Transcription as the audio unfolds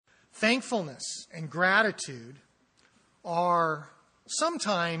Thankfulness and gratitude are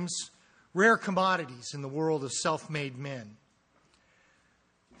sometimes rare commodities in the world of self-made men.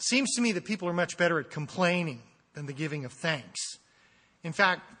 It seems to me that people are much better at complaining than the giving of thanks. In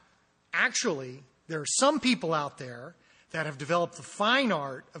fact, actually, there are some people out there that have developed the fine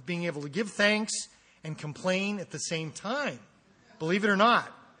art of being able to give thanks and complain at the same time. Believe it or not.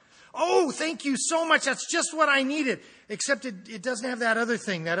 Oh, thank you so much. That's just what I needed. Except it doesn't have that other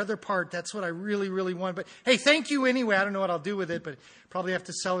thing, that other part. That's what I really, really want. But hey, thank you anyway. I don't know what I'll do with it, but probably have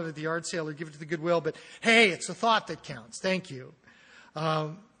to sell it at the yard sale or give it to the Goodwill. But hey, it's the thought that counts. Thank you.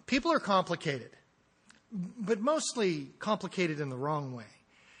 People are complicated, but mostly complicated in the wrong way.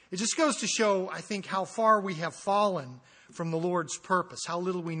 It just goes to show, I think, how far we have fallen from the Lord's purpose, how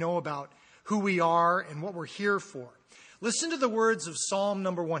little we know about who we are and what we're here for. Listen to the words of Psalm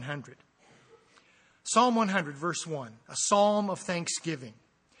number 100. Psalm 100, verse 1, a psalm of thanksgiving.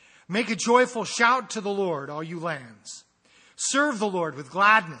 Make a joyful shout to the Lord, all you lands. Serve the Lord with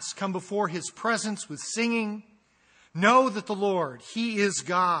gladness. Come before his presence with singing. Know that the Lord, he is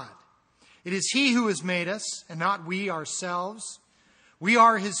God. It is he who has made us, and not we ourselves. We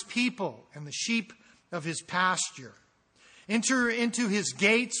are his people and the sheep of his pasture. Enter into his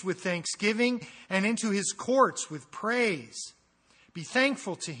gates with thanksgiving and into his courts with praise. Be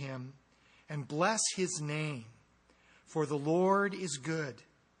thankful to him and bless his name. For the Lord is good.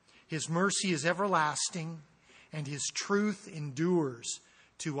 His mercy is everlasting, and his truth endures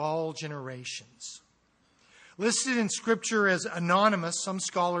to all generations. Listed in Scripture as anonymous, some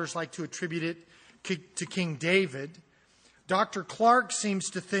scholars like to attribute it to King David. Dr. Clark seems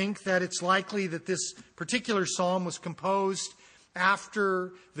to think that it's likely that this particular psalm was composed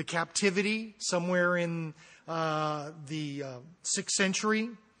after the captivity, somewhere in the 6th century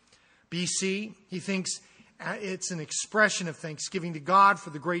BC. He thinks it's an expression of thanksgiving to God for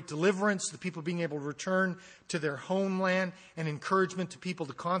the great deliverance, the people being able to return to their homeland, and encouragement to people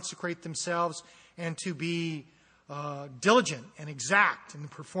to consecrate themselves and to be diligent and exact in the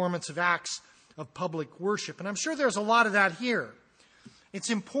performance of acts of public worship. And I'm sure there's a lot of that here. It's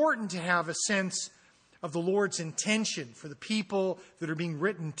important to have a sense of the Lord's intention for the people that are being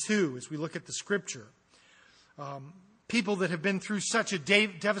written to as we look at the Scripture. People that have been through such a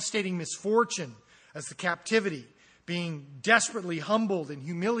devastating misfortune as the captivity, being desperately humbled and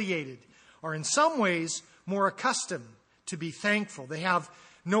humiliated, are in some ways more accustomed to be thankful. They have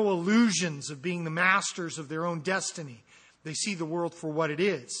no illusions of being the masters of their own destiny. They see the world for what it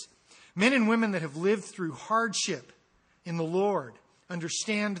is. Men and women that have lived through hardship in the Lord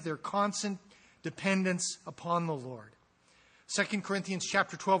understand their constant dependence upon the Lord. 2 Corinthians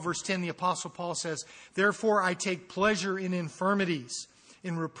chapter 12, verse 10, the Apostle Paul says, "Therefore I take pleasure in infirmities,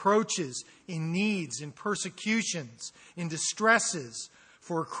 in reproaches, in needs, in persecutions, in distresses,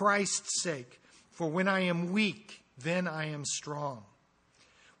 for Christ's sake. For when I am weak, then I am strong."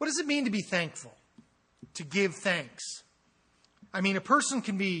 What does it mean to be thankful? To give thanks. I mean, a person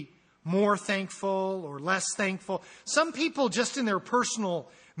can be more thankful or less thankful. Some people, just in their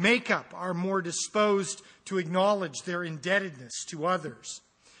personal makeup, are more disposed to acknowledge their indebtedness to others.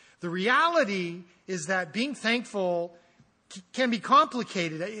 The reality is that being thankful can be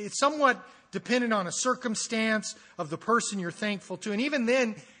complicated. It's somewhat dependent on a circumstance of the person you're thankful to. And even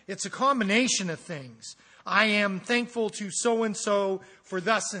then, it's a combination of things. I am thankful to so-and-so for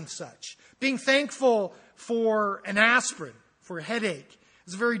thus and such. Being thankful for an aspirin, for a headache,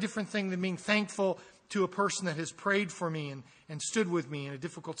 is a very different thing than being thankful to a person that has prayed for me and stood with me in a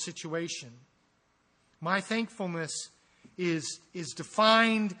difficult situation. My thankfulness is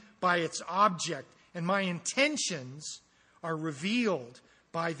defined by its object, and my intentions are revealed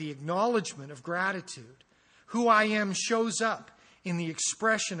by the acknowledgement of gratitude. Who I am shows up in the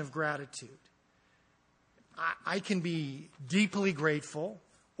expression of gratitude. I can be deeply grateful,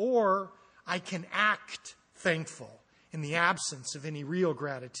 or I can act thankful in the absence of any real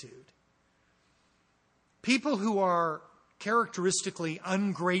gratitude. People who are characteristically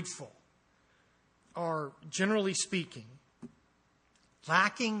ungrateful are, generally speaking,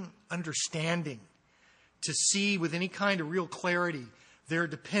 lacking understanding to see with any kind of real clarity their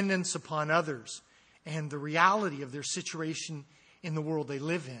dependence upon others and the reality of their situation in the world they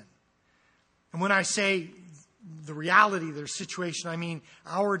live in. And when I say the reality of their situation, I mean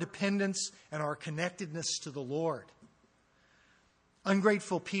our dependence and our connectedness to the Lord.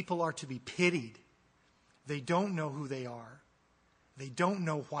 Ungrateful people are to be pitied. They don't know who they are. They don't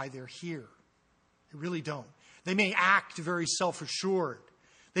know why they're here. They really don't. They may act very self-assured.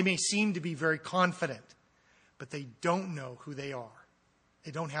 They may seem to be very confident, but they don't know who they are.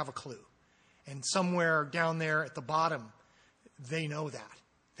 They don't have a clue. And somewhere down there at the bottom, they know that.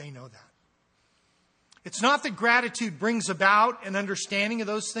 They know that. It's not that gratitude brings about an understanding of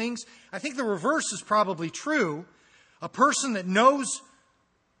those things. I think the reverse is probably true. A person that knows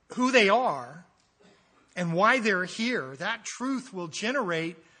who they are and why they're here, that truth will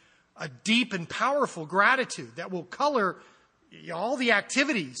generate a deep and powerful gratitude that will color all the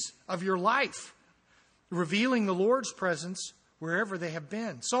activities of your life, revealing the Lord's presence wherever they have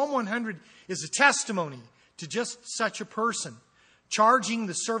been. Psalm 100 is a testimony to just such a person, charging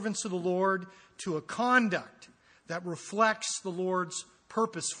the servants of the Lord to a conduct that reflects the Lord's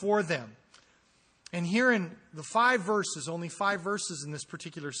purpose for them. And here in the 5 verses, only 5 verses in this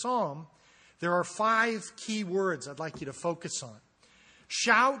particular psalm, there are 5 key words I'd like you to focus on.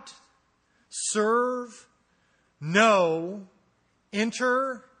 Shout, serve, know,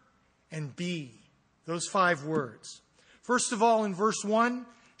 enter, and be. Those 5 words. First of all, in verse 1,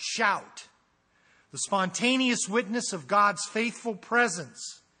 shout. The spontaneous witness of God's faithful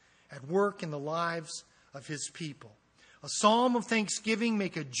presence at work in the lives of His people. A psalm of thanksgiving,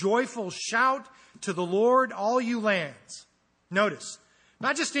 make a joyful shout to the Lord, all you lands. Notice,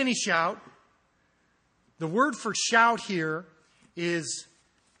 not just any shout. The word for shout here is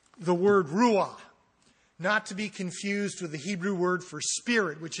the word ruah, not to be confused with the Hebrew word for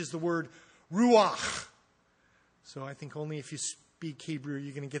spirit, which is the word ruach. So I think only if you speak Hebrew,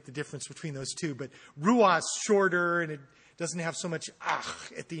 you're going to get the difference between those two. But ruah is shorter and it doesn't have so much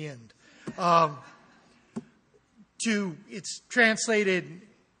ach at the end. It's translated,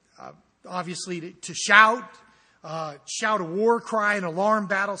 obviously, to shout, shout a war cry, an alarm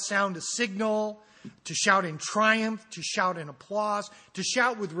battle sound, a signal, to shout in triumph, to shout in applause, to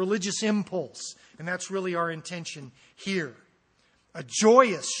shout with religious impulse. And that's really our intention here. A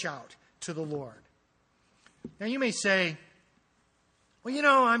joyous shout to the Lord. Now you may say,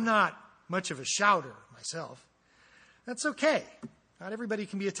 well, I'm not much of a shouter myself. That's okay. Not everybody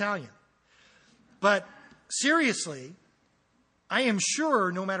can be Italian. But seriously, I am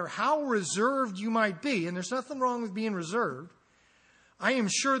sure no matter how reserved you might be, and there's nothing wrong with being reserved, I am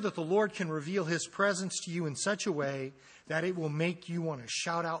sure that the Lord can reveal His presence to you in such a way that it will make you want to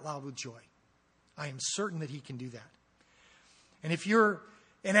shout out loud with joy. I am certain that He can do that. And if you're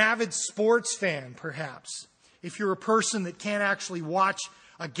an avid sports fan, perhaps, if you're a person that can't actually watch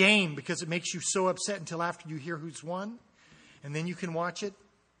a game because it makes you so upset until after you hear who's won, and then you can watch it,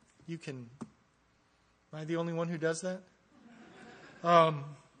 you can... Am I the only one who does that?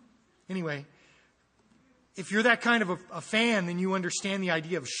 Anyway, if you're that kind of a fan, then you understand the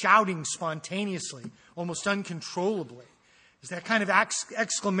idea of shouting spontaneously, almost uncontrollably. It's that kind of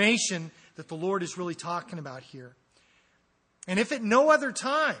exclamation that the Lord is really talking about here. And if at no other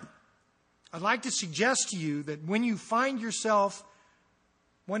time, I'd like to suggest to you that when you find yourself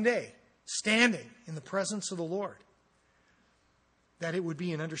one day standing in the presence of the Lord, that it would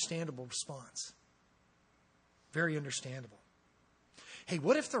be an understandable response. Very understandable. Hey,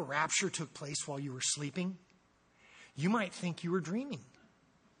 what if the rapture took place while you were sleeping? You might think you were dreaming,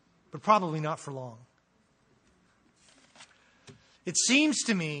 but probably not for long. It seems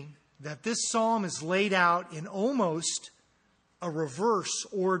to me that this psalm is laid out in almost a reverse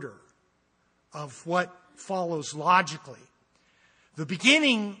order of what follows logically. The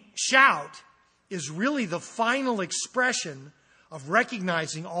beginning shout is really the final expression of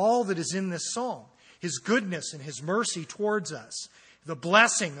recognizing all that is in this psalm. His goodness and His mercy towards us. The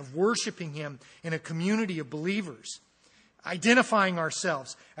blessing of worshiping Him in a community of believers. Identifying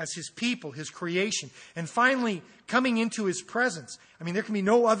ourselves as His people, His creation. And finally, coming into His presence. I mean, there can be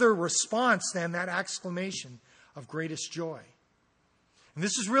no other response than that exclamation of greatest joy. And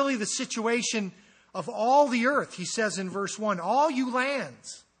this is really the situation of all the earth, he says in verse 1. All you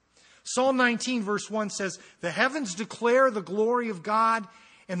lands. Psalm 19 verse 1 says, the heavens declare the glory of God,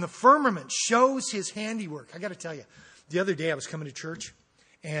 and the firmament shows His handiwork. I got to tell you, the other day I was coming to church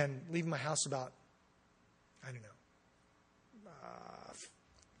and leaving my house about,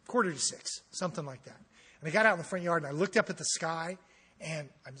 5:45, something like that. And I got out in the front yard and I looked up at the sky, and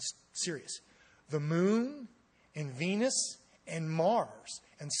I'm just serious. The moon and Venus and Mars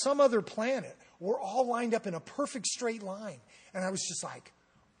and some other planet were all lined up in a perfect straight line. And I was just like,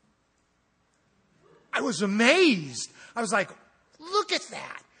 I was amazed. I was like, look at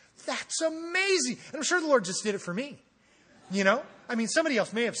that. That's amazing. And I'm sure the Lord just did it for me. Somebody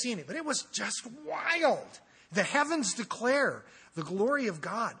else may have seen it, but it was just wild. The heavens declare the glory of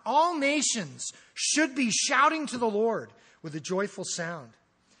God. All nations should be shouting to the Lord with a joyful sound.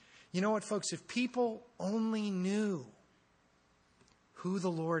 You know what, folks? If people only knew who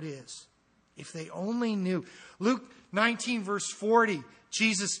the Lord is, if they only knew. Luke 19, verse 40,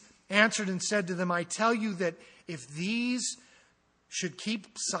 Jesus answered and said to them, I tell you that if these should keep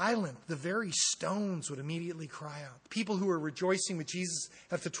silent, the very stones would immediately cry out. People who are rejoicing with Jesus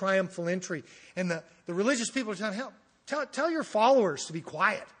at the triumphal entry. And the religious people are telling him, tell your followers to be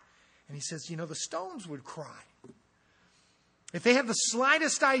quiet. And he says, the stones would cry. If they have the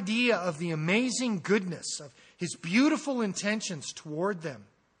slightest idea of the amazing goodness of his beautiful intentions toward them,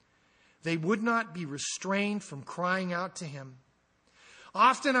 they would not be restrained from crying out to him.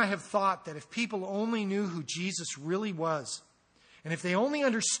 Often I have thought that if people only knew who Jesus really was, and if they only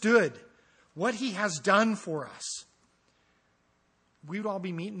understood what he has done for us, we would all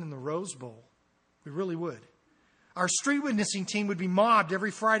be meeting in the Rose Bowl. We really would. Our street witnessing team would be mobbed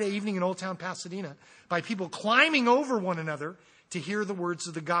every Friday evening in Old Town Pasadena by people climbing over one another to hear the words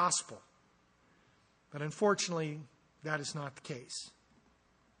of the gospel. But unfortunately, that is not the case.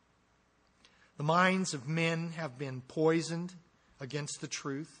 The minds of men have been poisoned against the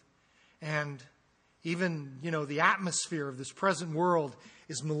truth, and even, the atmosphere of this present world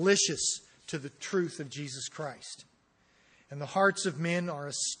is malicious to the truth of Jesus Christ. And the hearts of men are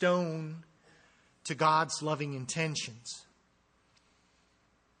a stone to God's loving intentions,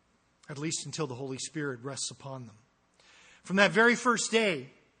 at least until the Holy Spirit rests upon them. From that very first day,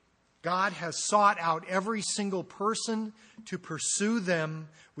 God has sought out every single person to pursue them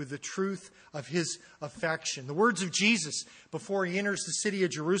with the truth of his affection. The words of Jesus before he enters the city of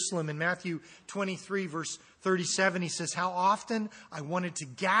Jerusalem in Matthew 23, verse 37, he says, "How often I wanted to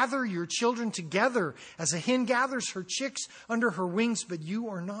gather your children together as a hen gathers her chicks under her wings, but you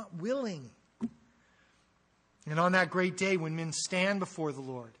are not willing." And on that great day when men stand before the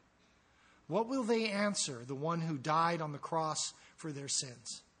Lord, what will they answer the one who died on the cross for their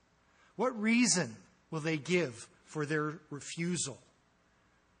sins? What reason will they give for their refusal,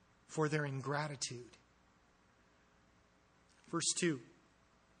 for their ingratitude? Verse 2,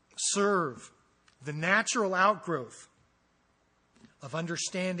 serve the natural outgrowth of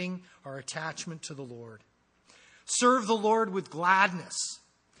understanding our attachment to the Lord. Serve the Lord with gladness.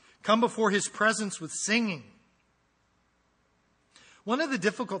 Come before his presence with singing. One of the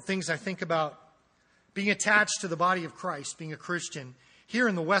difficult things I think about being attached to the body of Christ, being a Christian, here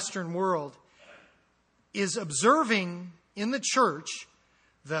in the Western world, is observing in the church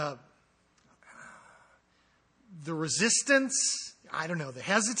the resistance, the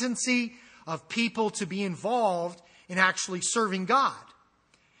hesitancy of people to be involved in actually serving God.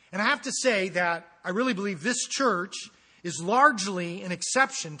 And I have to say that I really believe this church is largely an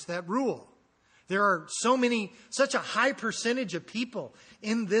exception to that rule. There are such a high percentage of people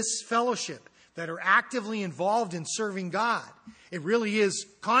in this fellowship that are actively involved in serving God. It really is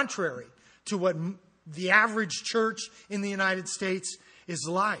contrary to what the average church in the United States is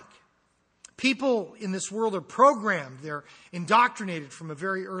like. People in this world are programmed, they're indoctrinated from a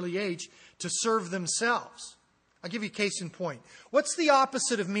very early age to serve themselves. I'll give you a case in point. What's the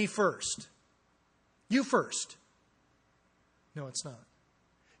opposite of me first? You first. No, it's not.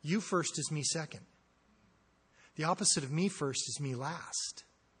 You first is me second. The opposite of me first is me last.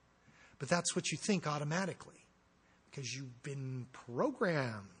 But that's what you think automatically, because you've been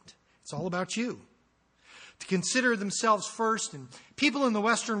programmed. It's all about you. To consider themselves first, and people in the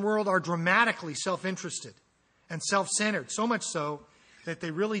Western world are dramatically self-interested and self-centered, so much so that they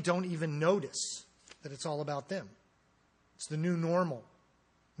really don't even notice that it's all about them. It's the new normal.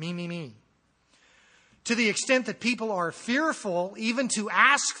 Me, me, me. To the extent that people are fearful even to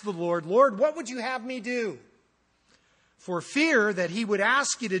ask the Lord, "Lord, what would you have me do?" For fear that he would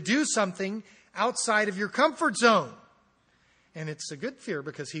ask you to do something outside of your comfort zone. And it's a good fear,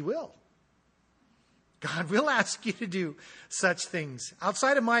 because he will. God will ask you to do such things.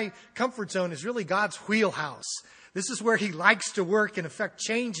 Outside of my comfort zone is really God's wheelhouse. This is where he likes to work and effect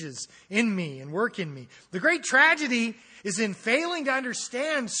changes in me and work in me. The great tragedy is in failing to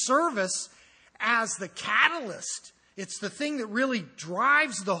understand service as the catalyst. It's the thing that really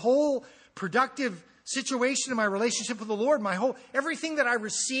drives the whole productive situation in my relationship with the Lord. Everything that I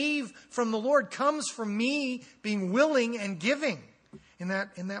receive from the Lord comes from me being willing and giving in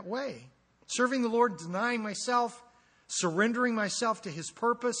that way. Serving the Lord, denying myself, surrendering myself to his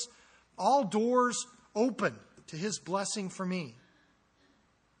purpose, all doors open to his blessing for me.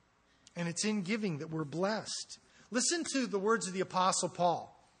 And it's in giving that we're blessed. Listen to the words of the Apostle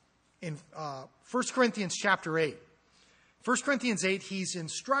Paul in 1 Corinthians chapter 8. 1 Corinthians 8, he's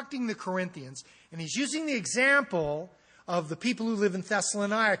instructing the Corinthians, and he's using the example of the people who live in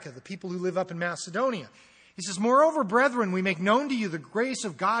Thessalonica, the people who live up in Macedonia. He says, "Moreover, brethren, we make known to you the grace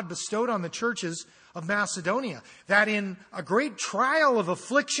of God bestowed on the churches of Macedonia, that in a great trial of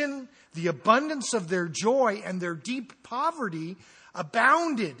affliction, the abundance of their joy and their deep poverty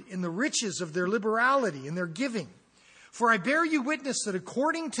abounded in the riches of their liberality and their giving. For I bear you witness that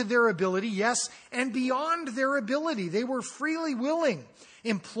according to their ability, yes, and beyond their ability, they were freely willing,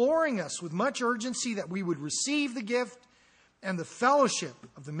 imploring us with much urgency that we would receive the gift and the fellowship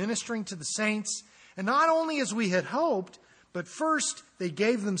of the ministering to the saints, and not only as we had hoped, but first they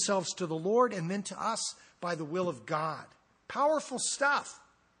gave themselves to the Lord and then to us by the will of God. Powerful stuff.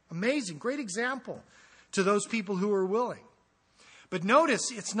 Amazing. Great example to those people who are willing. But notice,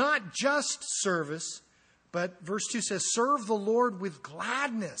 it's not just service, but verse 2 says, serve the Lord with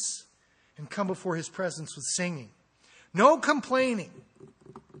gladness and come before his presence with singing. No complaining.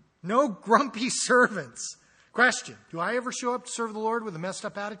 No grumpy servants. Question, do I ever show up to serve the Lord with a messed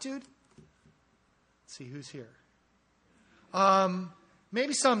up attitude? Let's see who's here.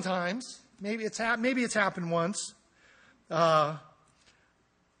 Maybe sometimes. Maybe it's happened once. But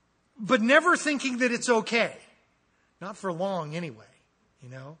never thinking that it's okay. Not for long anyway, you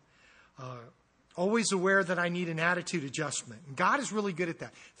know. Always aware that I need an attitude adjustment. And God is really good at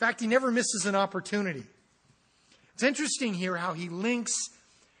that. In fact, he never misses an opportunity. It's interesting here how he links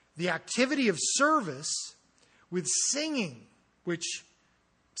the activity of service with singing, which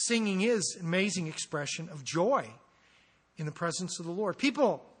singing is an amazing expression of joy in the presence of the Lord.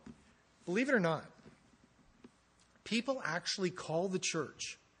 People, believe it or not, people actually call the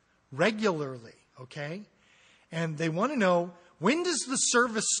church regularly, okay? And they want to know, when does the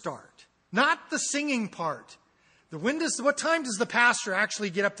service start? Not the singing part. What time does the pastor actually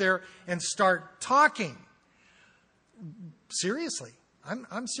get up there and start talking? Seriously,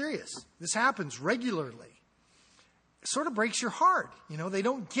 I'm serious. This happens regularly. It sort of breaks your heart. You know, they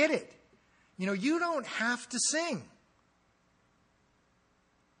don't get it. You know, you don't have to sing.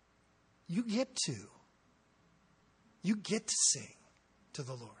 You get to. You get to sing to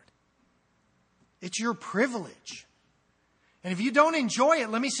the Lord. It's your privilege. And if you don't enjoy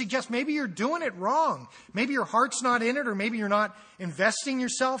it, let me suggest maybe you're doing it wrong. Maybe your heart's not in it, or maybe you're not investing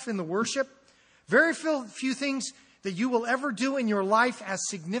yourself in the worship. Very few things that you will ever do in your life as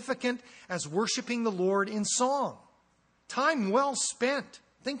significant as worshiping the Lord in song. Time well spent.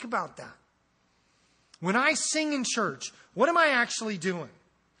 Think about that. When I sing in church, what am I actually doing?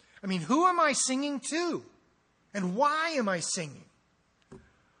 I mean, who am I singing to? And why am I singing?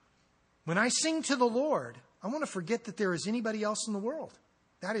 When I sing to the Lord, I want to forget that there is anybody else in the world.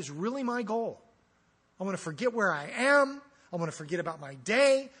 That is really my goal. I want to forget where I am. I want to forget about my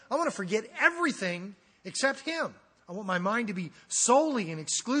day. I want to forget everything except Him. I want my mind to be solely and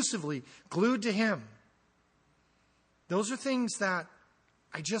exclusively glued to Him. Those are things that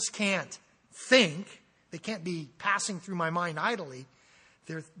I just can't think. They can't be passing through my mind idly.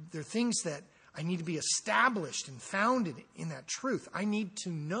 They're things that I need to be established and founded in that truth. I need to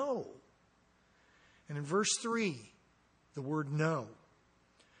know. And in verse 3, the word know.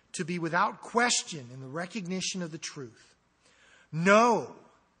 To be without question in the recognition of the truth. Know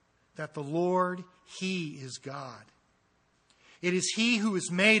that the Lord, He is God. It is He who has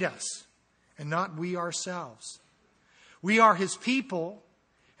made us, and not we ourselves. We are His people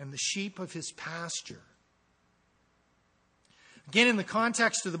and the sheep of His pasture. Again, in the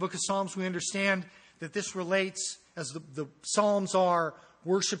context of the book of Psalms, we understand that this relates, as the Psalms are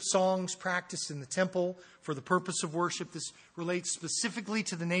worship songs practiced in the temple for the purpose of worship. This relates specifically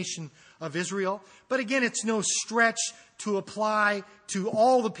to the nation of Israel. But again, it's no stretch to apply to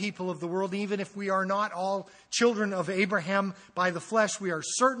all the people of the world. Even if we are not all children of Abraham by the flesh, we are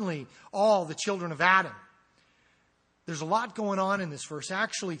certainly all the children of Adam. There's a lot going on in this verse.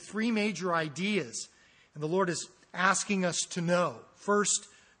 Actually, three major ideas. And the Lord is asking us to know. First,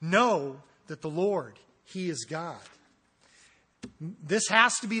 know that the Lord, He is God. This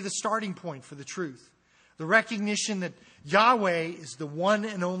has to be the starting point for the truth. The recognition that Yahweh is the one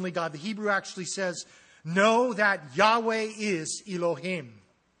and only God. The Hebrew actually says, know that Yahweh is Elohim.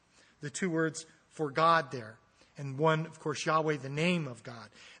 The two words for God there. And one, of course, Yahweh, the name of God.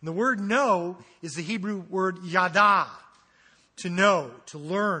 And the word know is the Hebrew word yada. To know, to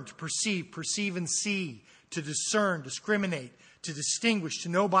learn, to perceive and see, to discern, discriminate, to distinguish, to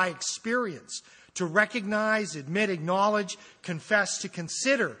know by experience, to recognize, admit, acknowledge, confess, to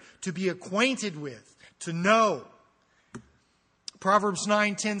consider, to be acquainted with, to know. Proverbs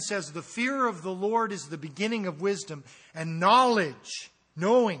 9:10 says, the fear of the Lord is the beginning of wisdom, and knowledge,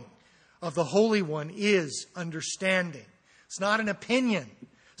 knowing of the Holy One, is understanding. It's not an opinion.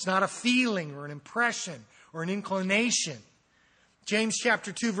 It's not a feeling or an impression or an inclination. James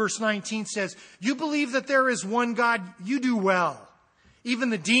chapter 2 verse 19 says, you believe that there is one God, you do well. Even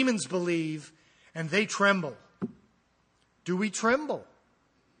the demons believe, and they tremble. Do we tremble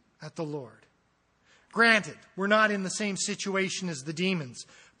at the Lord? Granted, we're not in the same situation as the demons,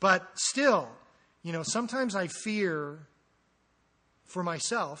 but still, sometimes I fear for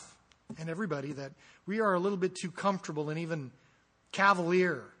myself and everybody that we are a little bit too comfortable and even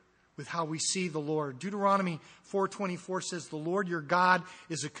cavalier with how we see the Lord. Deuteronomy 4:24 says, "The Lord your God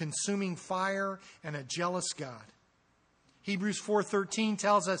is a consuming fire and a jealous God." Hebrews 4:13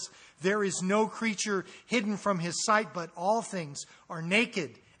 tells us, "There is no creature hidden from his sight, but all things are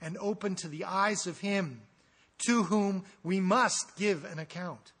naked and open to the eyes of him to whom we must give an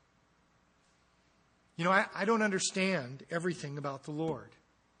account." You know, I don't understand everything about the Lord,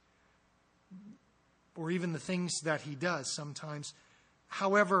 or even the things that he does sometimes.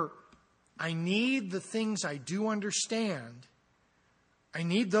 However, I need the things I do understand. I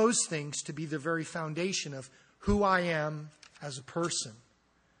need those things to be the very foundation of who I am as a person.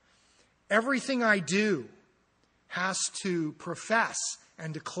 Everything I do has to profess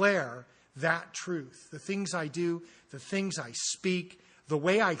and declare that truth. The things I do, the things I speak, the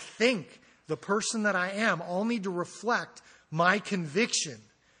way I think, the person that I am, all need to reflect my conviction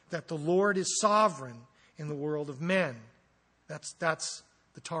that the Lord is sovereign in the world of men. That's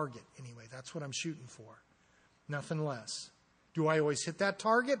the target, anyway. That's what I'm shooting for. Nothing less. Do I always hit that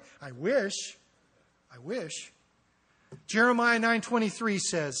target? I wish. Jeremiah 9:23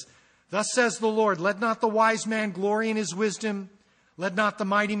 says, "Thus says the Lord, let not the wise man glory in his wisdom, let not the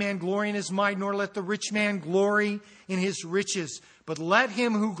mighty man glory in his might, nor let the rich man glory in his riches, but let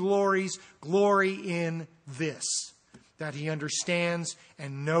him who glories glory in this, that he understands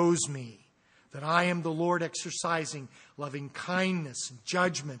and knows me, that I am the Lord exercising loving kindness and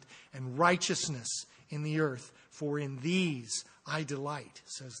judgment and righteousness in the earth, for in these I delight,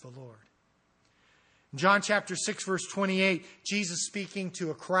 says the Lord." In John chapter 6, verse 28, Jesus speaking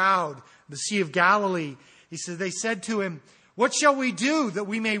to a crowd, the Sea of Galilee, they said to him, "What shall we do that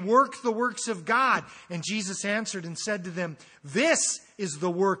we may work the works of God?" And Jesus answered and said to them, "This is the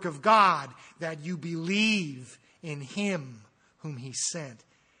work of God, that you believe in him whom he sent."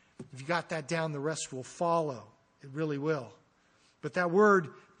 If you got that down, the rest will follow. It really will. But that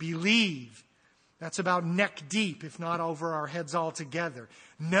word, believe, that's about neck deep, if not over our heads altogether.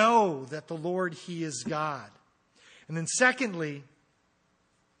 Know that the Lord, he is God. And then secondly,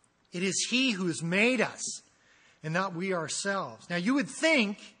 it is he who has made us and not we ourselves. Now you would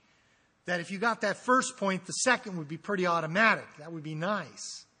think that if you got that first point, the second would be pretty automatic. That would be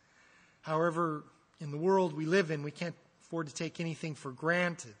nice. However, in the world we live in, we can't afford to take anything for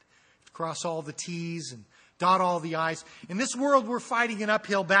granted. To cross all the T's and dot all the I's. In this world, we're fighting an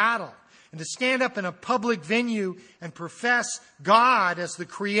uphill battle. And to stand up in a public venue and profess God as the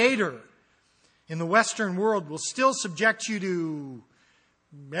Creator in the Western world will still subject you to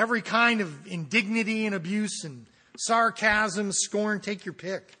every kind of indignity and abuse and sarcasm, scorn, take your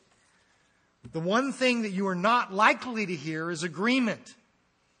pick. The one thing that you are not likely to hear is agreement,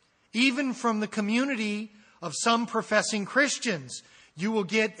 even from the community of some professing Christians. You will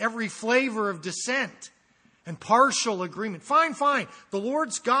get every flavor of dissent and partial agreement. Fine. The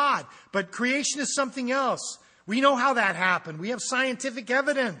Lord's God, but creation is something else. We know how that happened. We have scientific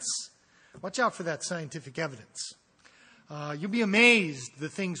evidence. Watch out for that scientific evidence. You'll be amazed the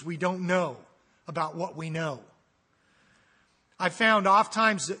things we don't know about what we know. I found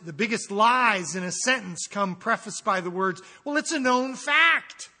oftentimes the biggest lies in a sentence come prefaced by the words, "Well, it's a known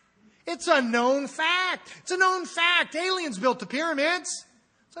fact." It's a known fact. It's a known fact. Aliens built the pyramids.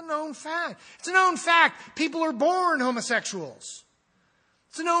 It's a known fact. It's a known fact. People are born homosexuals.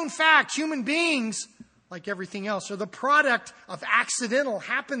 It's a known fact. Human beings, like everything else, are the product of accidental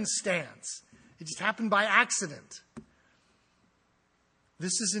happenstance. It just happened by accident.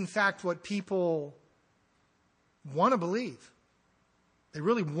 This is, in fact, what people want to believe. They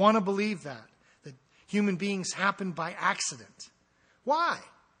really want to believe that human beings happen by accident. Why?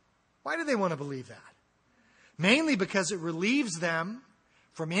 Why do they want to believe that? Mainly because it relieves them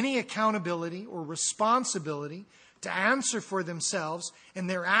from any accountability or responsibility to answer for themselves and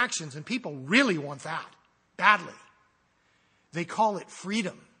their actions. And people really want that badly. They call it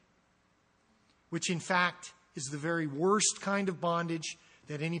freedom, which in fact is the very worst kind of bondage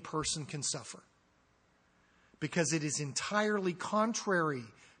that any person can suffer, because it is entirely contrary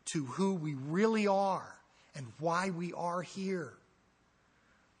to who we really are and why we are here.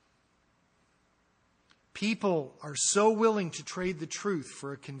 People are so willing to trade the truth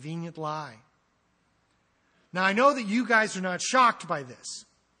for a convenient lie. Now, I know that you guys are not shocked by this.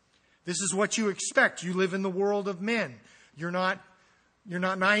 This is what you expect. You live in the world of men. You're not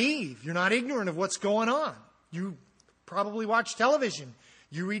naive. You're not ignorant of what's going on. You probably watch television.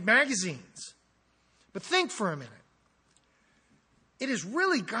 You read magazines. But think for a minute. It has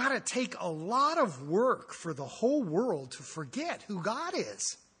really got to take a lot of work for the whole world to forget who God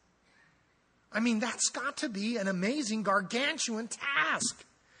is. I mean, that's got to be an amazing, gargantuan task,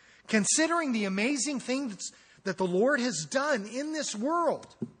 considering the amazing things that the Lord has done in this world.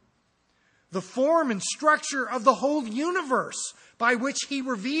 The form and structure of the whole universe by which He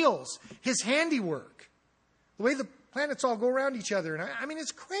reveals His handiwork. The way the planets all go around each other. And I mean,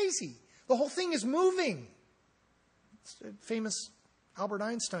 it's crazy. The whole thing is moving. It's a famous Albert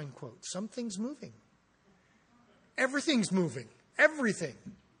Einstein quote. Something's moving. Everything's moving. Everything.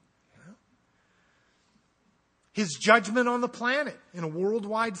 His judgment on the planet in a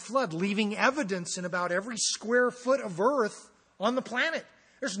worldwide flood, leaving evidence in about every square foot of earth on the planet.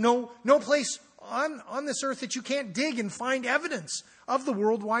 There's no place on this earth that you can't dig and find evidence of the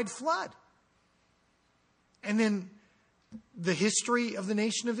worldwide flood. And then the history of the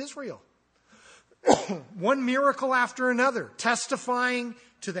nation of Israel. One miracle after another, testifying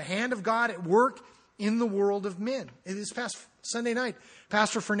to the hand of God at work in the world of men. This past Sunday night,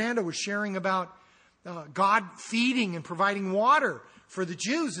 Pastor Fernando was sharing about God feeding and providing water for the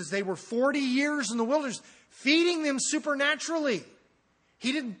Jews as they were 40 years in the wilderness, feeding them supernaturally.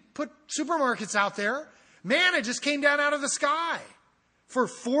 He didn't put supermarkets out there. Manna just came down out of the sky for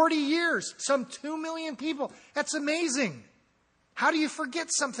 40 years. Some 2 million people. That's amazing. How do you forget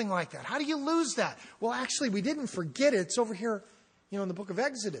something like that? How do you lose that? Well, actually, we didn't forget it. It's over here, in the book of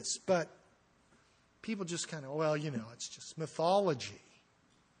Exodus. But people just kind of, it's just mythology.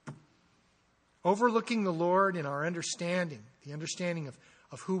 Overlooking the Lord in our understanding, the understanding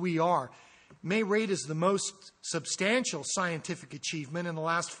of who we are, may rate as the most substantial scientific achievement in the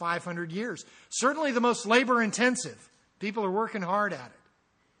last 500 years. Certainly the most labor intensive. People are working hard at it.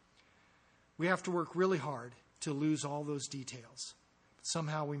 We have to work really hard to lose all those details. But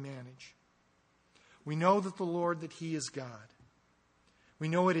somehow we manage. We know that the Lord, that He is God. We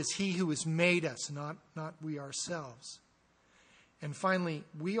know it is He who has made us, not we ourselves. And finally,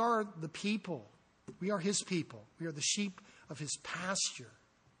 we are the people. We are His people. We are the sheep of His pasture.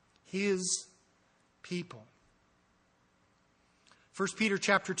 His people. 1 Peter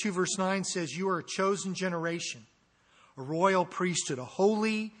chapter 2, verse 9 says, "You are a chosen generation, a royal priesthood, a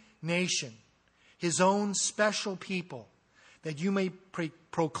holy nation, His own special people, that you may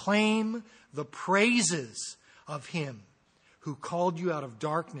proclaim the praises of Him who called you out of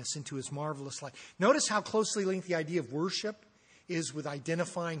darkness into His marvelous light." Notice how closely linked the idea of worship is with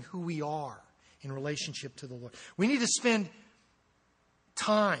identifying who we are in relationship to the Lord. We need to spend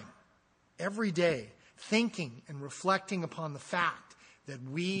time every day thinking and reflecting upon the fact that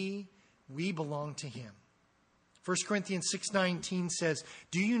we belong to Him. 1 Corinthians 6:19 says,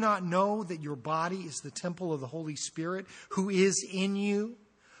 "Do you not know that your body is the temple of the Holy Spirit who is in you,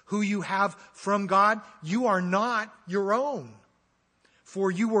 who you have from God? You are not your own, for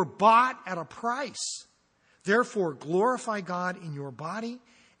you were bought at a price. Therefore, glorify God in your body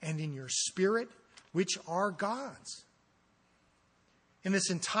and in your spirit, which are God's." In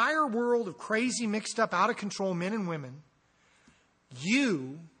this entire world of crazy, mixed up, out of control men and women,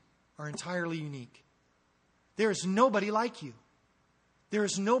 you are entirely unique. There is nobody like you. There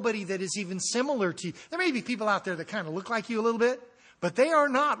is nobody that is even similar to you. There may be people out there that kind of look like you a little bit, but they are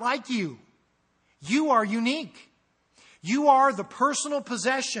not like you. You are unique. You are the personal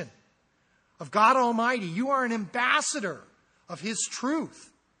possession of God Almighty. You are an ambassador of His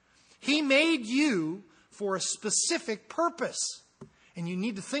truth. He made you for a specific purpose. And you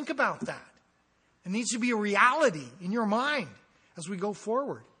need to think about that. It needs to be a reality in your mind as we go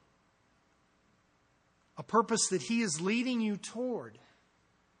forward. A purpose that He is leading you toward.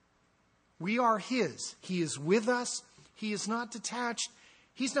 We are His. He is with us. He is not detached.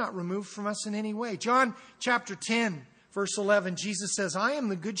 He's not removed from us in any way. John chapter 10, verse 11, Jesus says, "I am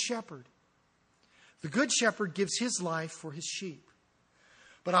the good shepherd. The good shepherd gives his life for his sheep.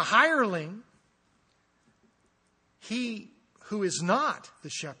 But a hireling, he who is not the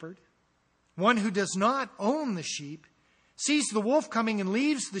shepherd, one who does not own the sheep, sees the wolf coming and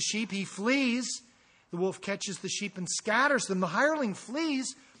leaves the sheep. He flees. The wolf catches the sheep and scatters them. The hireling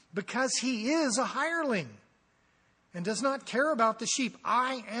flees because he is a hireling and does not care about the sheep.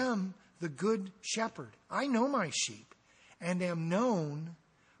 I am the good shepherd. I know my sheep and am known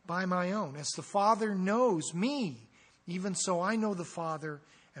by my own. As the Father knows me, even so I know the Father,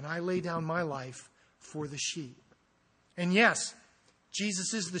 and I lay down my life for the sheep." And yes,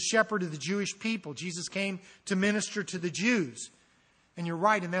 Jesus is the shepherd of the Jewish people. Jesus came to minister to the Jews. And you're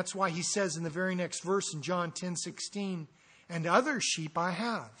right, and that's why He says in the very next verse in John 10:16, "And other sheep I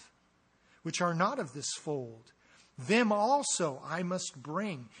have, which are not of this fold. Them also I must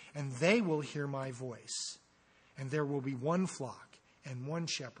bring, and they will hear my voice. And there will be one flock and one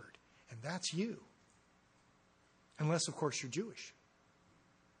shepherd, and that's you. Unless, of course, you're Jewish.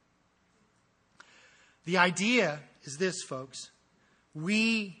 The idea is this, folks.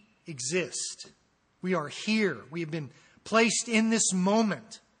 We exist. We are here. We have been placed in this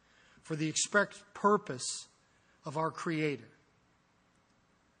moment for the expected purpose of our Creator.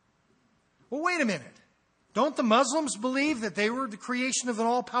 Well, wait a minute. Don't the Muslims believe that they were the creation of an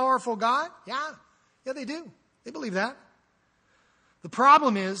all-powerful God? Yeah, they do. They believe that. The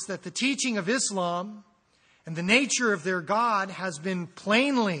problem is that the teaching of Islam and the nature of their God has been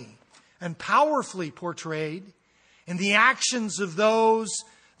plainly and powerfully portrayed in the actions of those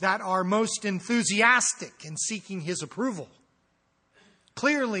that are most enthusiastic in seeking His approval.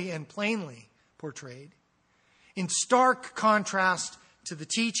 Clearly and plainly portrayed, in stark contrast to the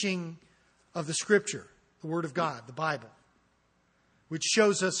teaching of the Scripture, the Word of God, the Bible, which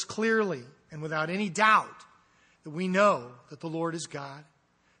shows us clearly and without any doubt that we know that the Lord is God,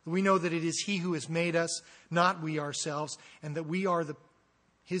 that we know that it is He who has made us, not we ourselves, and that we are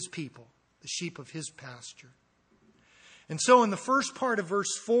His people, the sheep of His pasture. And so in the first part of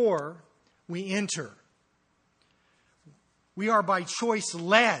verse 4, we enter. We are by choice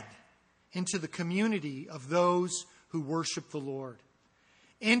led into the community of those who worship the Lord.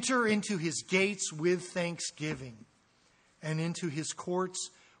 Enter into His gates with thanksgiving and into His courts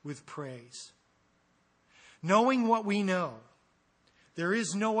with praise. Knowing what we know, there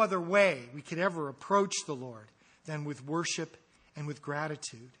is no other way we could ever approach the Lord than with worship and with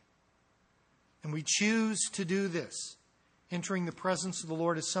gratitude. And we choose to do this. Entering the presence of the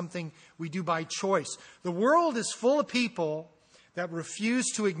Lord is something we do by choice. The world is full of people that refuse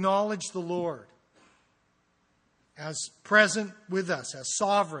to acknowledge the Lord as present with us, as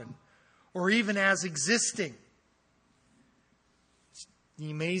sovereign, or even as existing. It's the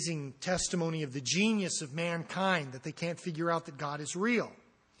amazing testimony of the genius of mankind that they can't figure out that God is real.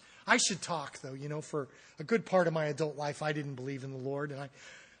 I should talk, though. For a good part of my adult life, I didn't believe in the Lord, and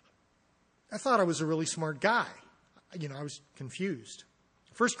I thought I was a really smart guy. I was confused.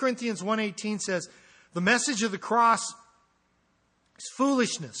 1 Corinthians 1:18 says, "The message of the cross is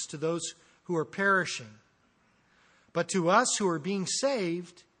foolishness to those who are perishing. But to us who are being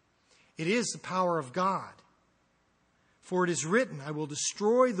saved, it is the power of God. For it is written, I will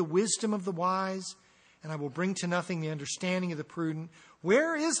destroy the wisdom of the wise, and I will bring to nothing the understanding of the prudent.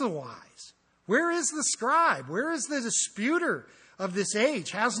 Where is the wise? Where is the scribe? Where is the disputer of this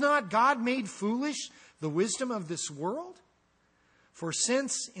age? Has not God made foolish the wisdom of this world? For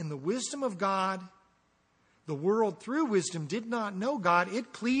since in the wisdom of God, the world through wisdom did not know God,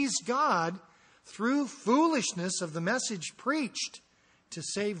 it pleased God through foolishness of the message preached to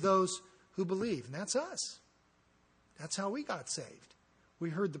save those who believe." And that's us. That's how we got saved. We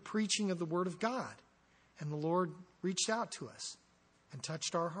heard the preaching of the Word of God, and the Lord reached out to us and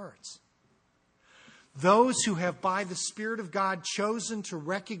touched our hearts. Those who have by the Spirit of God chosen to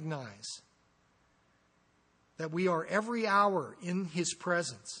recognize that we are every hour in His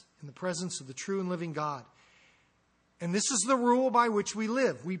presence, in the presence of the true and living God. And this is the rule by which we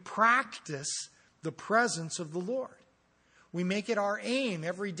live. We practice the presence of the Lord. We make it our aim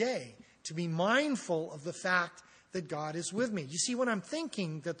every day to be mindful of the fact that God is with me. You see, when I'm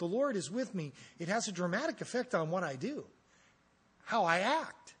thinking that the Lord is with me, it has a dramatic effect on what I do, how I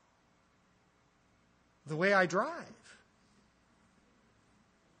act, the way I drive.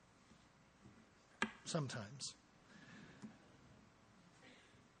 Sometimes.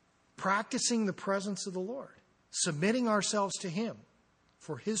 Practicing the presence of the Lord. Submitting ourselves to Him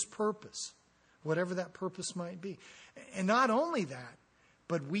for His purpose, whatever that purpose might be. And not only that,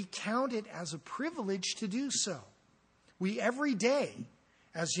 but we count it as a privilege to do so. We every day,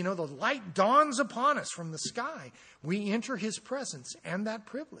 as the light dawns upon us from the sky, we enter His presence and that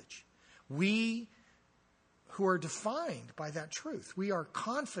privilege. We who are defined by that truth, we are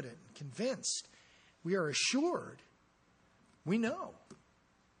confident and convinced. We are assured. We know.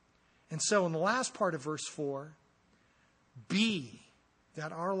 And so in the last part of verse 4, be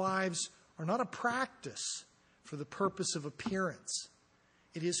that our lives are not a practice for the purpose of appearance.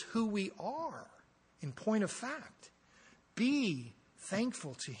 It is who we are in point of fact. Be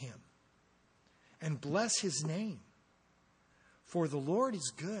thankful to Him and bless His name. For the Lord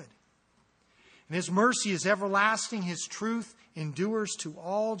is good, and His mercy is everlasting. His truth endures to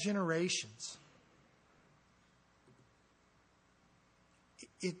all generations.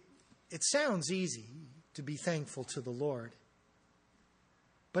 It sounds easy to be thankful to the Lord,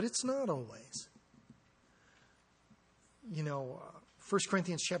 but it's not always. 1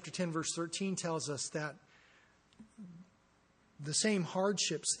 Corinthians chapter 10, verse 13 tells us that the same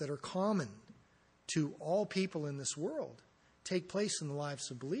hardships that are common to all people in this world take place in the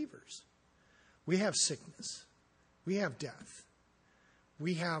lives of believers. We have sickness. We have death.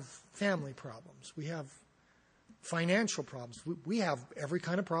 We have family problems. We have financial problems. We have every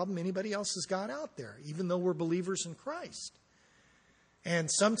kind of problem anybody else has got out there, even though we're believers in Christ. And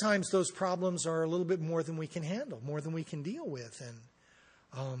sometimes those problems are a little bit more than we can handle, more than we can deal with.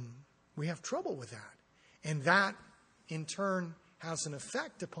 And we have trouble with that. And that, in turn, has an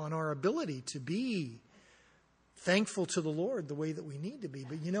effect upon our ability to be thankful to the Lord the way that we need to be.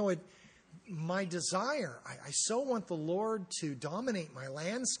 But my desire, I so want the Lord to dominate my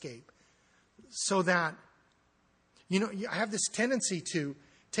landscape so that, I have this tendency to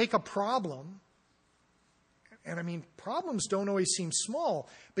take a problem, and problems don't always seem small,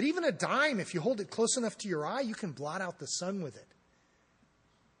 but even a dime, if you hold it close enough to your eye, you can blot out the sun with it.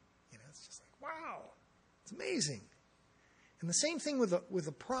 It's just like, wow, it's amazing. And the same thing with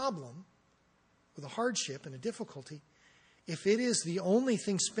a problem, with a hardship and a difficulty. If it is the only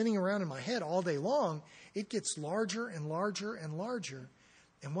thing spinning around in my head all day long, it gets larger and larger and larger.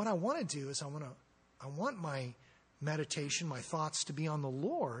 And what I want to do is I want my meditation, my thoughts to be on the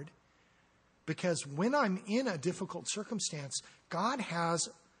Lord, because when I'm in a difficult circumstance, God has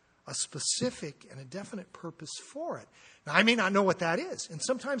a specific and a definite purpose for it. Now, I may not know what that is, and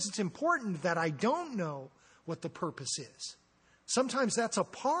sometimes it's important that I don't know what the purpose is. Sometimes that's a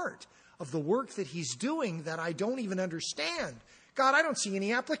part of the work that He's doing that I don't even understand. God, I don't see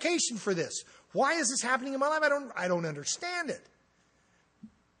any application for this. Why is this happening in my life? I don't understand it.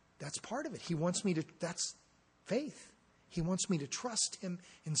 That's part of it. He wants me to, that's faith. He wants me to trust Him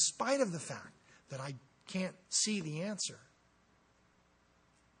in spite of the fact that I can't see the answer.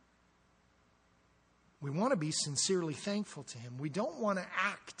 We want to be sincerely thankful to Him. We don't want to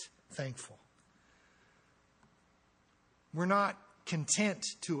act thankful. We're not content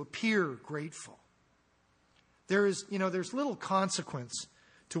to appear grateful. There's little consequence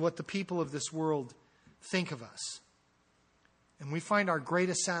to what the people of this world think of us. And we find our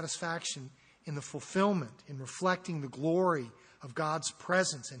greatest satisfaction in the fulfillment, in reflecting the glory of God's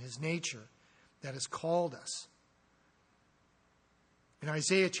presence and His nature that has called us. In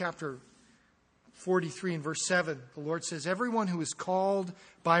Isaiah chapter 43 and verse 7, the Lord says, "Everyone who is called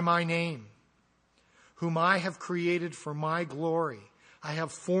by my name, whom I have created for my glory, I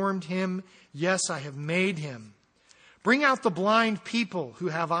have formed him, yes, I have made him. Bring out the blind people who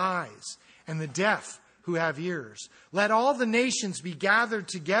have eyes, and the deaf who have ears. Let all the nations be gathered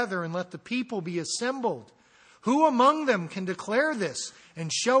together, and let the people be assembled. Who among them can declare this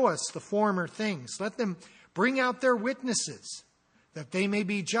and show us the former things? Let them bring out their witnesses, that they may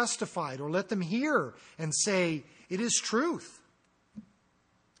be justified, or let them hear and say, it is truth.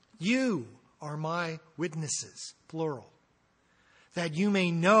 You are my witnesses, plural, that you may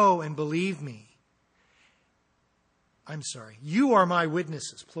know and believe me. You are my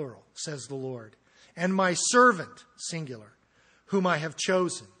witnesses, plural, says the Lord, and my servant, singular, whom I have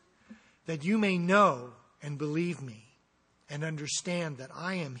chosen, that you may know and believe me, and understand that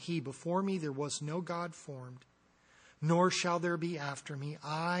I am He. Before me there was no God formed, nor shall there be after me.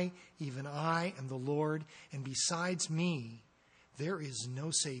 I, even I, am the Lord, and besides me there is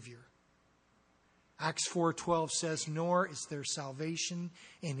no Savior. Acts 4:12 says, nor is there salvation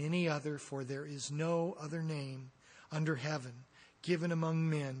in any other, for there is no other name under heaven given among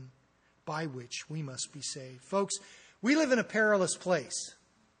men by which we must be saved. Folks, we live in a perilous place.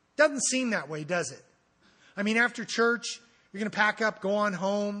 Doesn't seem that way, does it? After church, you're going to pack up, go on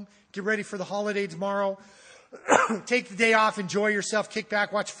home, get ready for the holiday tomorrow, take the day off, enjoy yourself, kick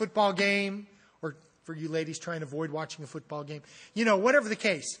back, watch a football game, or for you ladies trying to avoid watching a football game, whatever the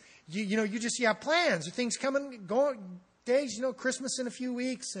case. You have plans, or things coming, going, days, Christmas in a few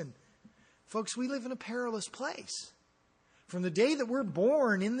weeks. And folks, we live in a perilous place. From the day that we're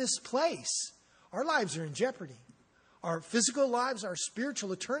born in this place, our lives are in jeopardy. Our physical lives, our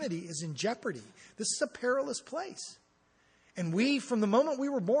spiritual eternity is in jeopardy. This is a perilous place. And we, from the moment we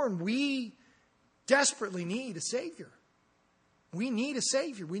were born, we desperately need a Savior. We need a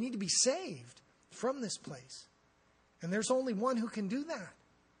Savior. We need to be saved from this place. And there's only one who can do that.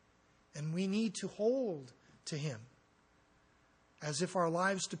 And we need to hold to Him as if our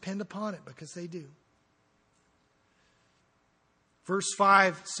lives depend upon it, because they do. Verse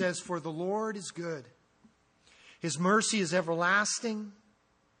 5 says, for the Lord is good. His mercy is everlasting.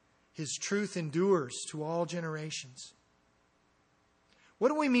 His truth endures to all generations. What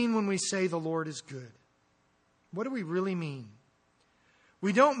do we mean when we say the Lord is good? What do we really mean?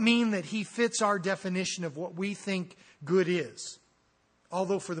 We don't mean that He fits our definition of what we think good is.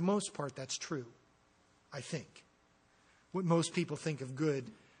 Although for the most part that's true, I think. What most people think of good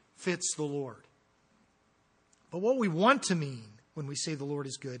fits the Lord. But what we want to mean when we say the Lord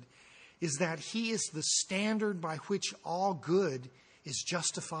is good is that He is the standard by which all good is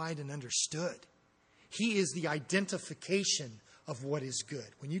justified and understood. He is the identification of what is good.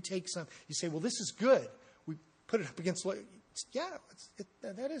 When you take some, you say, well, this is good. We put it up against,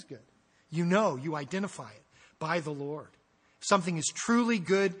 that is good. You know, you identify it by the Lord. If something is truly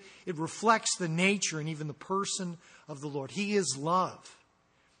good, it reflects the nature and even the person of the Lord. He is love.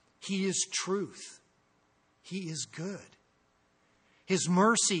 He is truth. He is good. His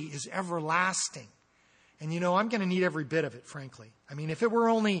mercy is everlasting. And I'm going to need every bit of it, frankly. I mean, if it were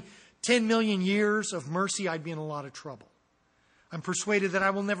only 10 million years of mercy, I'd be in a lot of trouble. I'm persuaded that I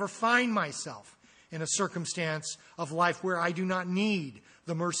will never find myself in a circumstance of life where I do not need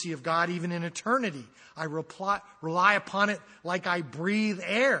the mercy of God, even in eternity. I rely upon it like I breathe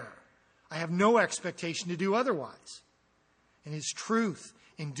air. I have no expectation to do otherwise. And His truth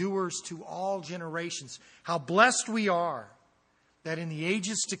endures to all generations. How blessed we are that in the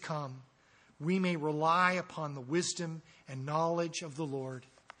ages to come, we may rely upon the wisdom and knowledge of the Lord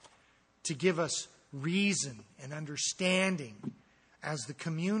to give us reason and understanding as the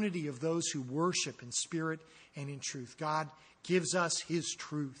community of those who worship in spirit and in truth. God gives us His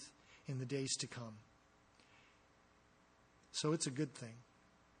truth in the days to come. So it's a good thing.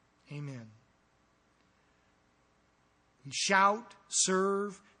 Amen. We shout,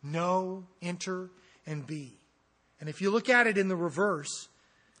 serve, know, enter, and be. And if you look at it in the reverse,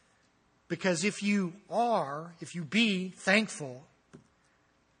 because if you be thankful,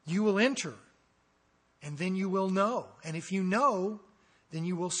 you will enter, and then you will know. And if you know, then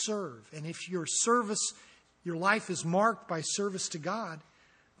you will serve. And if your life is marked by service to God,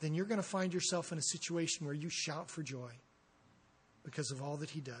 then you're going to find yourself in a situation where you shout for joy because of all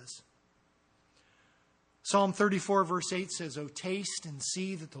that He does. Psalm 34 verse 8 says, "O taste and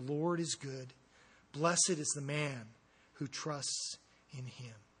see that the Lord is good. Blessed is the man who trusts in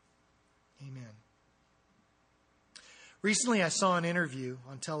Him." Amen. Recently I saw an interview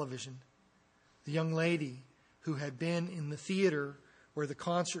on television. The young lady who had been in the theater where the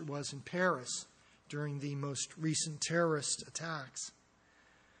concert was in Paris during the most recent terrorist attacks.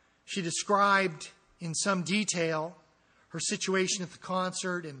 She described in some detail her situation at the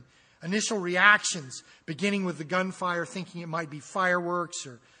concert and initial reactions, beginning with the gunfire, thinking it might be fireworks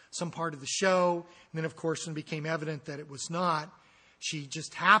or some part of the show. And then, of course, when it became evident that it was not, she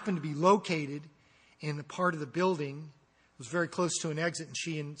just happened to be located in the part of the building. It was very close to an exit, and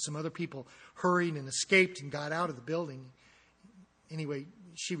she and some other people hurried and escaped and got out of the building. Anyway,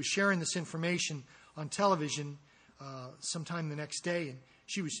 she was sharing this information on television sometime the next day, and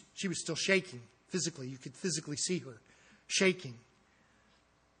she was still shaking physically. You could physically see her shaking.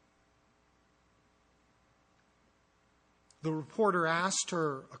 The reporter asked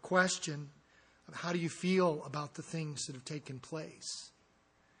her a question of how do you feel about the things that have taken place?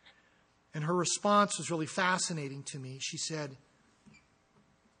 And her response was really fascinating to me. She said,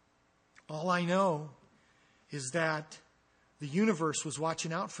 "All I know is that the universe was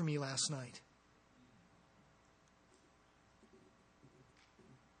watching out for me last night."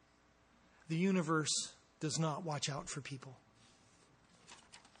 The universe does not watch out for people.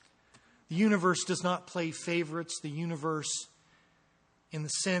 The universe does not play favorites. The universe, in the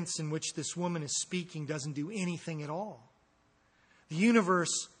sense in which this woman is speaking, doesn't do anything at all. The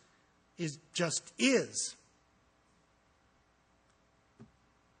universe just is.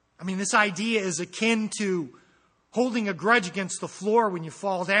 I mean, this idea is akin to holding a grudge against the floor when you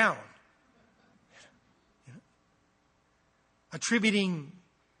fall down. Attributing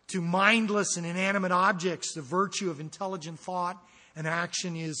to mindless and inanimate objects the virtue of intelligent thought and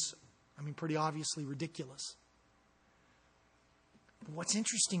action is, pretty obviously ridiculous. But what's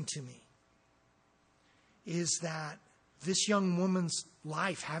interesting to me is that this young woman's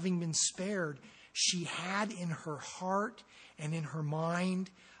life, having been spared, she had in her heart and in her mind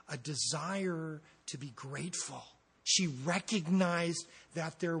a desire to be grateful. She recognized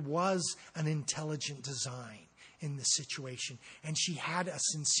that there was an intelligent design in this situation, and she had a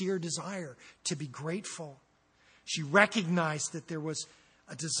sincere desire to be grateful. She recognized that there was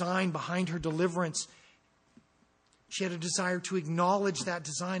a design behind her deliverance. She had a desire to acknowledge that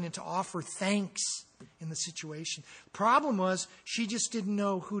design and to offer thanks in the situation. The problem was she just didn't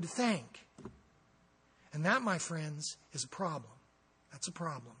know who to thank. And that, my friends, is a problem. That's a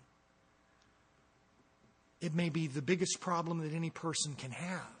problem. It may be the biggest problem that any person can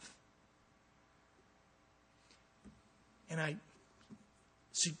have. And I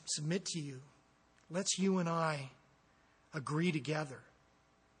submit to you, let's you and I agree together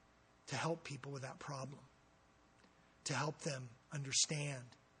to help people with that problem, to help them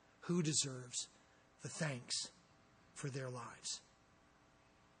understand who deserves the thanks for their lives,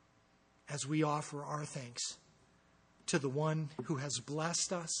 as we offer our thanks to the one who has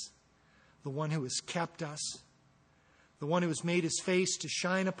blessed us, the one who has kept us, the one who has made his face to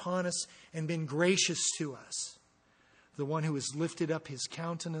shine upon us and been gracious to us, the one who has lifted up his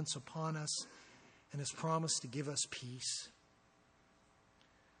countenance upon us and has promised to give us peace.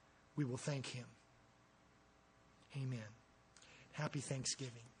 We will thank him. Amen. Happy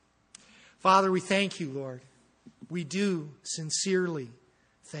Thanksgiving. Father, we thank you, Lord. We do sincerely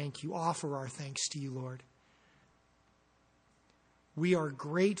thank you, offer our thanks to you, Lord. We are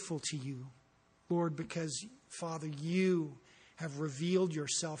grateful to you, Lord, because, Father, you have revealed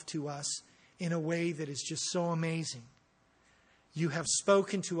yourself to us in a way that is just so amazing. You have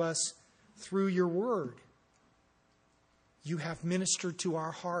spoken to us through your word. You have ministered to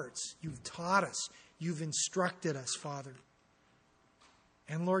our hearts. You've taught us. You've instructed us, Father.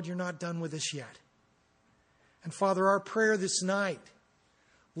 And Lord, you're not done with us yet. And Father, our prayer this night,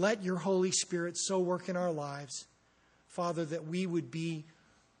 let your Holy Spirit so work in our lives, Father, that we would be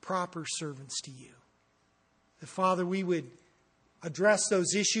proper servants to you. That, Father, we would address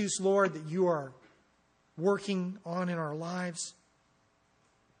those issues, Lord, that you are working on in our lives.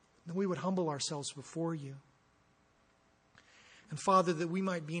 That we would humble ourselves before you. And, Father, that we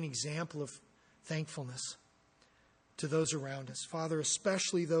might be an example of thankfulness to those around us. Father,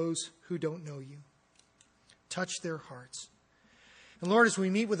 especially those who don't know you. Touch their hearts. And, Lord, as we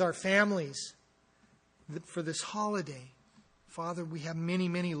meet with our families for this holiday, Father, we have many,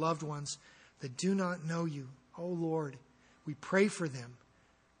 many loved ones that do not know you. Oh, Lord, we pray for them.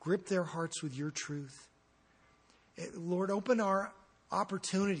 Grip their hearts with your truth. Lord, open our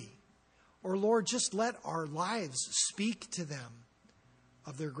opportunity. Or, Lord, just let our lives speak to them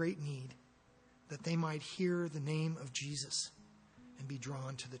of their great need, that they might hear the name of Jesus and be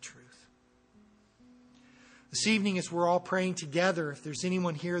drawn to the truth. This evening, as we're all praying together, if there's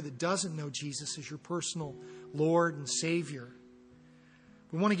anyone here that doesn't know Jesus as your personal Lord and Savior,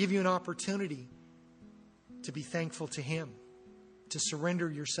 we want to give you an opportunity to be thankful to him, to surrender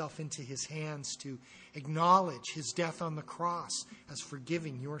yourself into his hands, to acknowledge his death on the cross as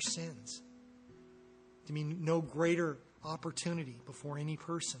forgiving your sins. To mean no greater opportunity before any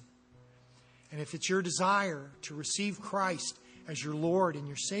person. And if it's your desire to receive Christ as your Lord and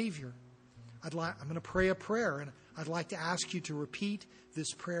your Savior, I'm going to pray a prayer, and I'd like to ask you to repeat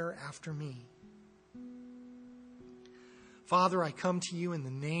this prayer after me. Father, I come to you in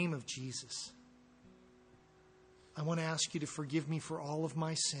the name of Jesus. I want to ask you to forgive me for all of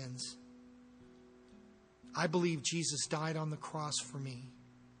my sins. I believe Jesus died on the cross for me.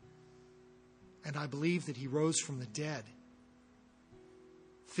 And I believe that he rose from the dead.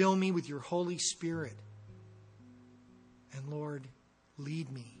 Fill me with your Holy Spirit. And Lord,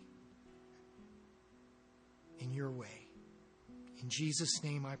 lead me in your way. In Jesus'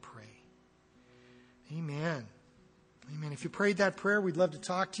 name I pray. Amen. Amen. If you prayed that prayer, we'd love to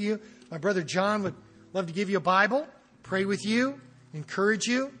talk to you. My brother John would love to give you a Bible, pray with you, encourage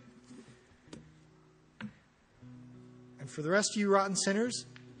you. And for the rest of you rotten sinners,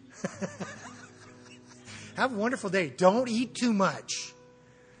 have a wonderful day. Don't eat too much.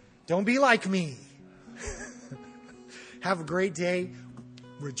 Don't be like me. Have a great day.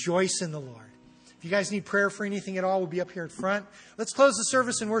 Rejoice in the Lord. If you guys need prayer for anything at all, we'll be up here in front. Let's close the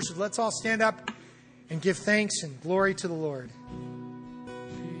service in worship. Let's all stand up and give thanks and glory to the Lord.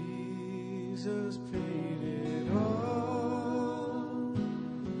 Jesus paid it all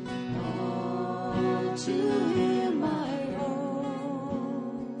to him I owe.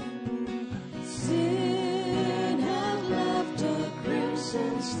 Sin had left a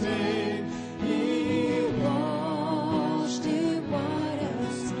crimson stain. He washed it white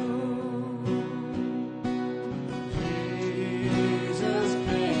as snow. Jesus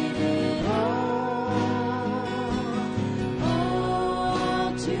paid it all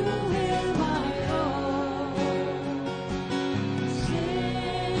to him I owe.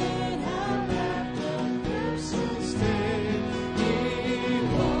 Sin had left a crimson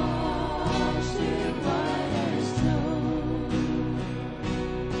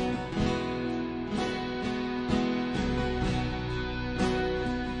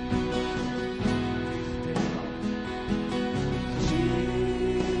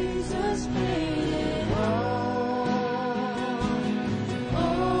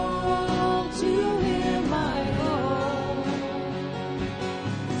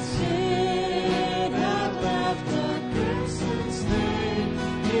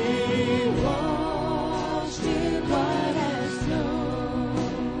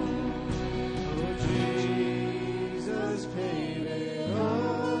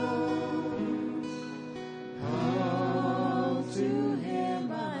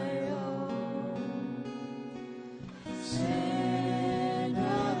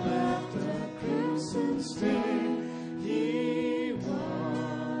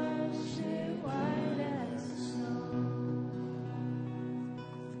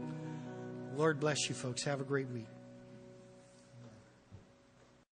Lord bless you, folks. Have a great week.